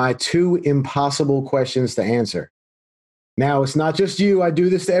you my 2 impossible questions to answer. Now, it's not just you. I do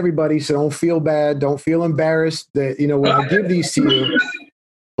this to everybody, so don't feel bad. Don't feel embarrassed that, when I give these to you,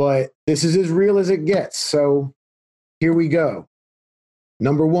 but this is as real as it gets. So here we go.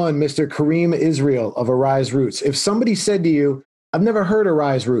 Number one, Mr. Kareem Israel of Arise Roots. If somebody said to you, I've never heard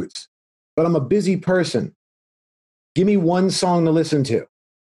Arise Roots, but I'm a busy person, give me one song to listen to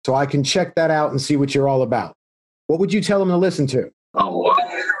so I can check that out and see what you're all about. What would you tell them to listen to? Oh, wow.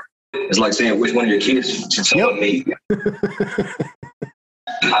 It's like saying which one of your kids should tell me.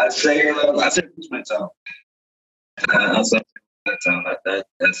 I'd say Postman Town. I'd say Postman Town.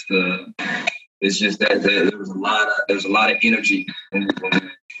 That's the. It's just that there's a lot of energy when we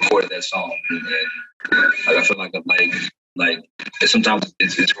recorded that song, and like, I feel like sometimes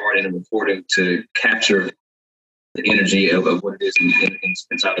it's hard in a recording to capture the energy of what it is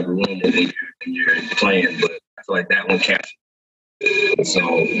inside of a room when you're playing, but I feel like that one captured.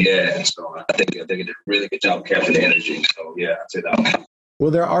 So yeah, I think it did a really good job of capturing the energy. So yeah, I'd say that one. Well,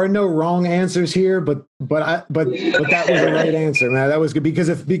 there are no wrong answers here, but that was the right answer, man. That was good because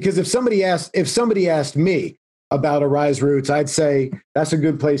if somebody asked me about Arise Roots, I'd say that's a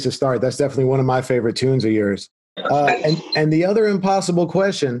good place to start. That's definitely one of my favorite tunes of yours. And the other impossible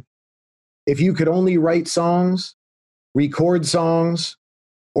question: if you could only write songs, record songs,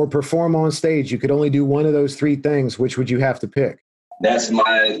 or perform on stage, you could only do one of those three things. Which would you have to pick? That's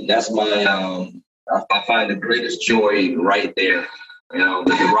my. I find the greatest joy right there. You know,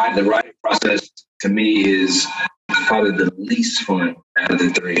 the writing process to me is probably the least fun out of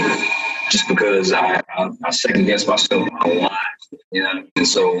the three, just because I second guess myself a lot, you know. And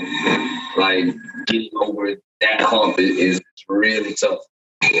so, like, getting over that hump is really tough.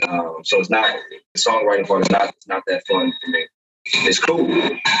 So the songwriting part is not that fun for me. It's cool,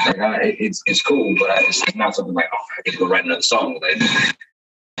 like it's cool, but it's not something like, oh, I get to go write another song. Like,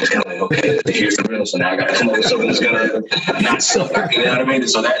 it's kind of like, okay, here's the rhythm, so now I got to come up with something that's gonna not suck. You know what I mean?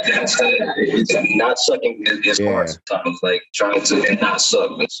 So that's it's not sucking is hard sometimes, like trying to not suck.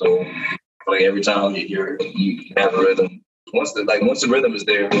 And so, like every time you have a rhythm, once the rhythm is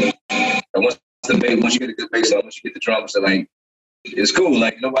there, and once you get a good bass line, once you get the drums, so like it's cool.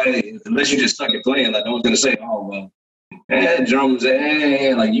 Like nobody, unless you just suck at playing, like no one's gonna say, oh well, drums,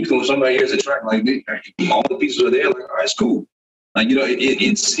 like you can somebody hears a track like all the pieces are there, like all right, it's cool. Like, you know,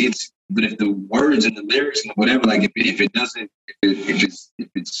 it's but if the words and the lyrics and whatever, like if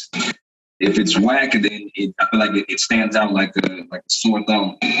it's whack, then I feel like it stands out like a sore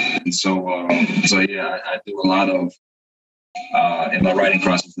thumb. And so yeah, I do a lot of in my writing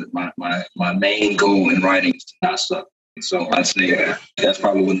process. That my main goal in writing is to not suck. And so I'd say that's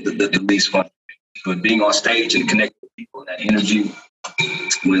probably the least fun. But being on stage and connecting with people, and that energy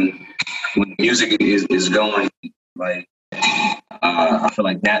when music is going, like. I feel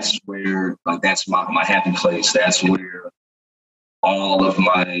like that's where, like, that's my happy place. That's where all of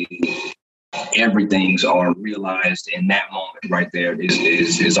my everythings are realized in that moment right there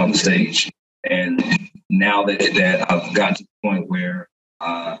is on the stage. And now that I've gotten to the point where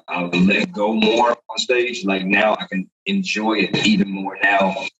I'll let go more on stage, like now I can enjoy it even more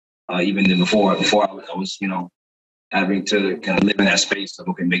now, even than before. Before I was, you know, having to kind of live in that space of,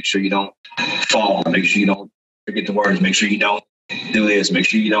 okay, make sure you don't fall, make sure you don't forget the words, make sure you don't do this, make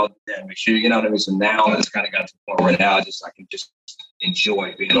sure you don't do that, make sure you know what I mean. So now it's kind of got to the point where now I can just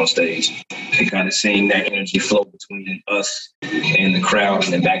enjoy being on stage and kind of seeing that energy flow between us and the crowd,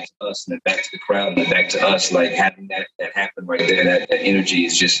 and then back to us, and then back to the crowd, and then back to us. Like having that happen right there, that energy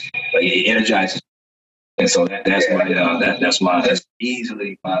is just like it energizes. And so that's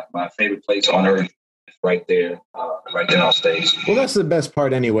easily my favorite place on earth, right there on stage. Well, that's the best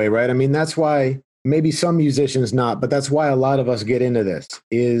part anyway, right? I mean, that's why. Maybe some musicians not, but that's why a lot of us get into this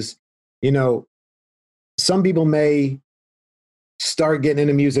is, you know, some people may start getting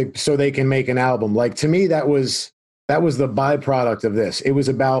into music so they can make an album. Like to me, that was the byproduct of this. It was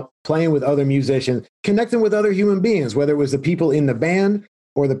about playing with other musicians, connecting with other human beings, whether it was the people in the band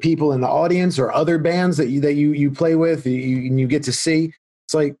or the people in the audience or other bands that you play with, you get to see.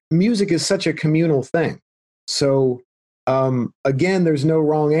 It's like music is such a communal thing. So again, there's no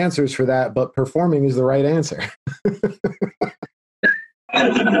wrong answers for that, but performing is the right answer.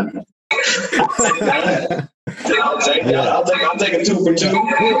 I'll take a 2 for 2.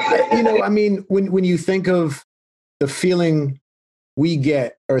 You know, I mean, when you think of the feeling we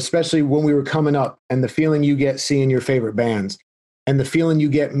get, or especially when we were coming up, and the feeling you get seeing your favorite bands, and the feeling you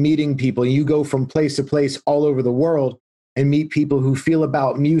get meeting people, you go from place to place all over the world and meet people who feel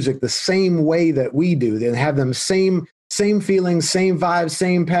about music the same way that we do, then have them same feelings, same vibes,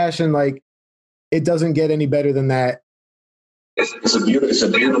 same passion. Like it doesn't get any better than that. It's a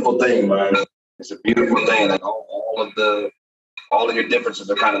beautiful thing, man. It's a beautiful thing. Like all of your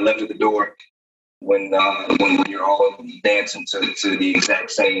differences are kind of left at the door, when you're all dancing to the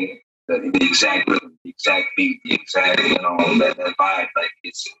exact same, the exact rhythm, the exact beat, the exact, that vibe. Like,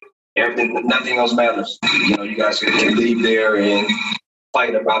 it's everything, nothing else matters. You guys can leave there and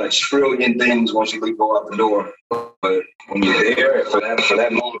fight about a trillion things once you go out the door. But when you're there for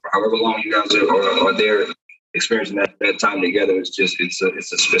that moment, for however long you guys are there experiencing that time together, it's a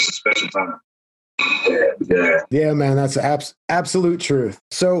special time. Yeah, man, that's absolute truth.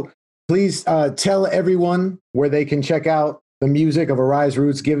 So please tell everyone where they can check out the music of Arise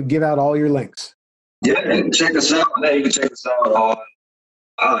Roots. Give out all your links. Yeah, check us out. You can check us out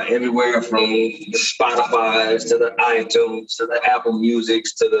on everywhere from the Spotify to the iTunes to the Apple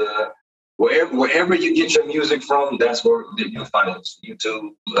Musics to the wherever you get your music from. That's where you'll find us.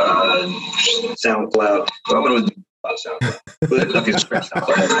 YouTube, SoundCloud. I'm gonna do SoundCloud,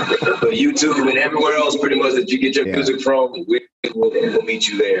 but YouTube and everywhere else, pretty much that you get your music from, we'll meet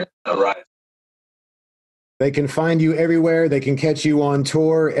you there. All right. They can find you everywhere. They can catch you on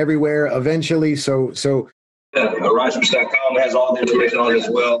tour everywhere eventually. So AriseRoots.com has all the information on it as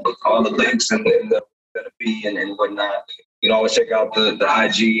well, all the links and the fee and whatnot. You can always check out the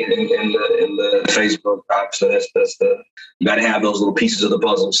IG and the Facebook. So that's you got to have those little pieces of the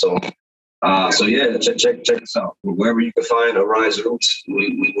puzzle. So yeah, check us out. Wherever you can find Arise Roots,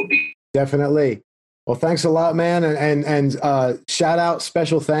 we will be. Definitely. Well, thanks a lot, man. And shout out,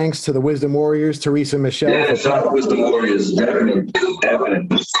 special thanks to the Wisdom Warriors, Teresa and Michelle. Yeah, shout out to Wisdom Warriors. Definitely.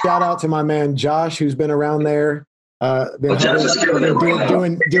 Shout out to my man, Josh, who's been around there.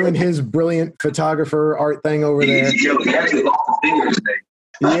 Doing his brilliant photographer art thing over there. He actually lost a finger today.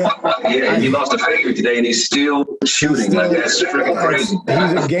 He lost a finger today, and he's still shooting. Like, that's freaking crazy.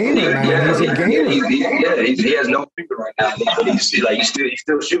 He's a gamer, man. He's a gamer. He has no finger right now, but he's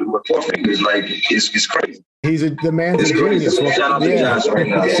still shooting with 4 fingers. Like, it's crazy. The man's a genius. Well, shout out to Josh right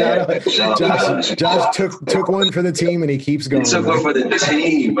now. Shout out. Josh took one for the team, and he keeps going. He took one for the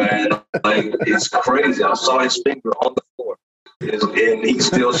team, man. Like, it's crazy. I saw his finger on the floor. And he's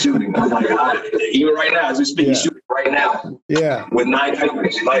still shooting. I'm like, even right now, as we speak, he's shooting right now. Yeah. With 9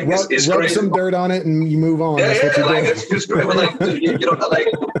 fingers. Like, it's rub crazy. some dirt on it and you move on. That's what you do. It's great. Like, like,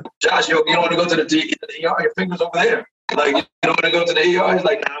 Josh, you don't want to go to the ER, your finger's over there. Like, you don't want to go to the ER? He's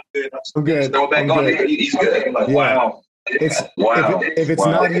like, nah, I'm good. Throw it back on there. He's good. I'm like, wow. If it's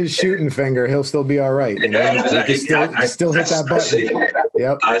not his shooting finger, he'll still be all right. You know? He can still hit that button.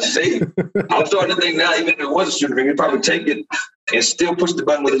 Yep. I see. I'm starting to think now, even if it was a shooting finger, he'd probably take it and still push the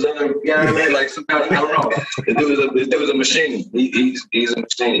button with his other, you know what I mean? Like, some kind of, I don't know. This dude's a machine. He's a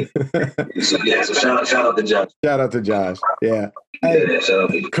machine. So shout out to Josh. Shout out to Josh. Yeah. Hey,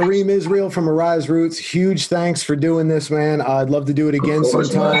 Kareem Israel from Arise Roots, huge thanks for doing this, man. I'd love to do it again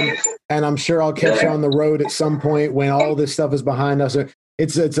sometime, and I'm sure I'll catch you on the road at some point when all this stuff is behind us.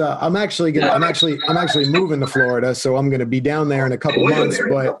 I'm actually moving to Florida, so I'm gonna be down there in a couple months,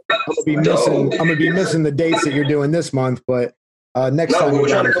 but I'm gonna be missing the dates that you're doing this month, but next time we're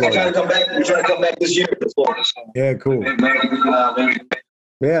trying to come back. We're trying to come back this year to Florida. So. Yeah, cool.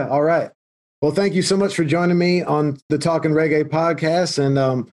 Yeah, all right. Well, thank you so much for joining me on the Talkin' Reggae podcast,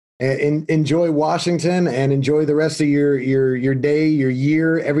 and enjoy Washington and enjoy the rest of your day, your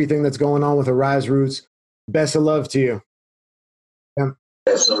year, everything that's going on with Arise Roots. Best of love to you.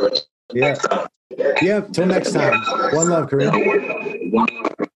 Yes, sir. Yeah. Yeah. Till next time. One love, Kareem.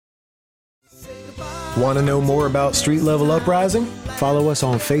 Want to know more about Street Level Uprising? Follow us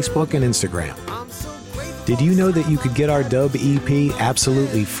on Facebook and Instagram. Did you know that you could get our dub EP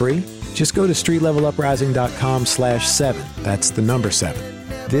absolutely free? Just go to streetleveluprising.com/7. That's the number 7.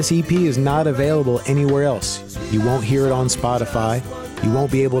 This EP is not available anywhere else. You won't hear it on Spotify. You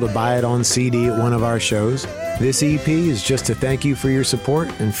won't be able to buy it on CD at one of our shows. This EP is just to thank you for your support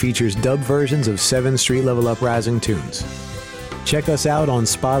and features dub versions of 7 Street Level Uprising tunes. Check us out on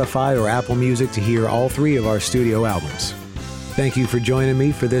Spotify or Apple Music to hear all 3 of our studio albums. Thank you for joining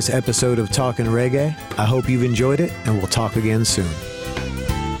me for this episode of Talkin' Reggae. I hope you've enjoyed it, and we'll talk again soon.